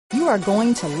you are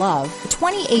going to love the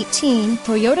 2018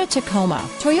 Toyota Tacoma.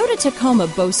 Toyota Tacoma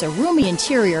boasts a roomy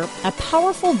interior, a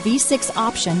powerful V6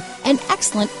 option, and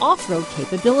excellent off-road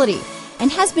capability,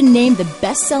 and has been named the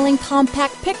best-selling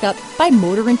compact pickup by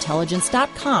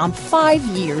MotorIntelligence.com 5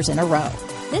 years in a row.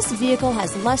 This vehicle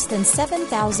has less than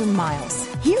 7,000 miles.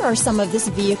 Here are some of this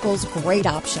vehicle's great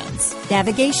options: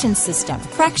 navigation system,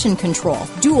 traction control,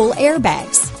 dual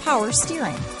airbags, power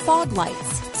steering, fog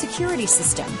lights, security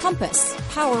system, compass,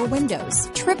 power windows,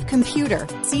 trip computer,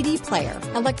 CD player,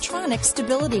 electronic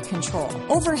stability control,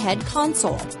 overhead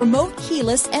console, remote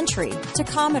keyless entry,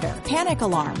 tachometer, panic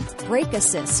alarm, brake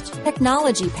assist,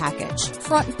 technology package,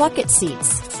 front bucket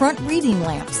seats, front reading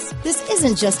lamps. This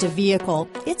isn't just a vehicle,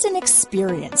 it's an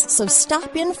experience, so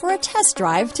stop in for a test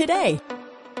drive today.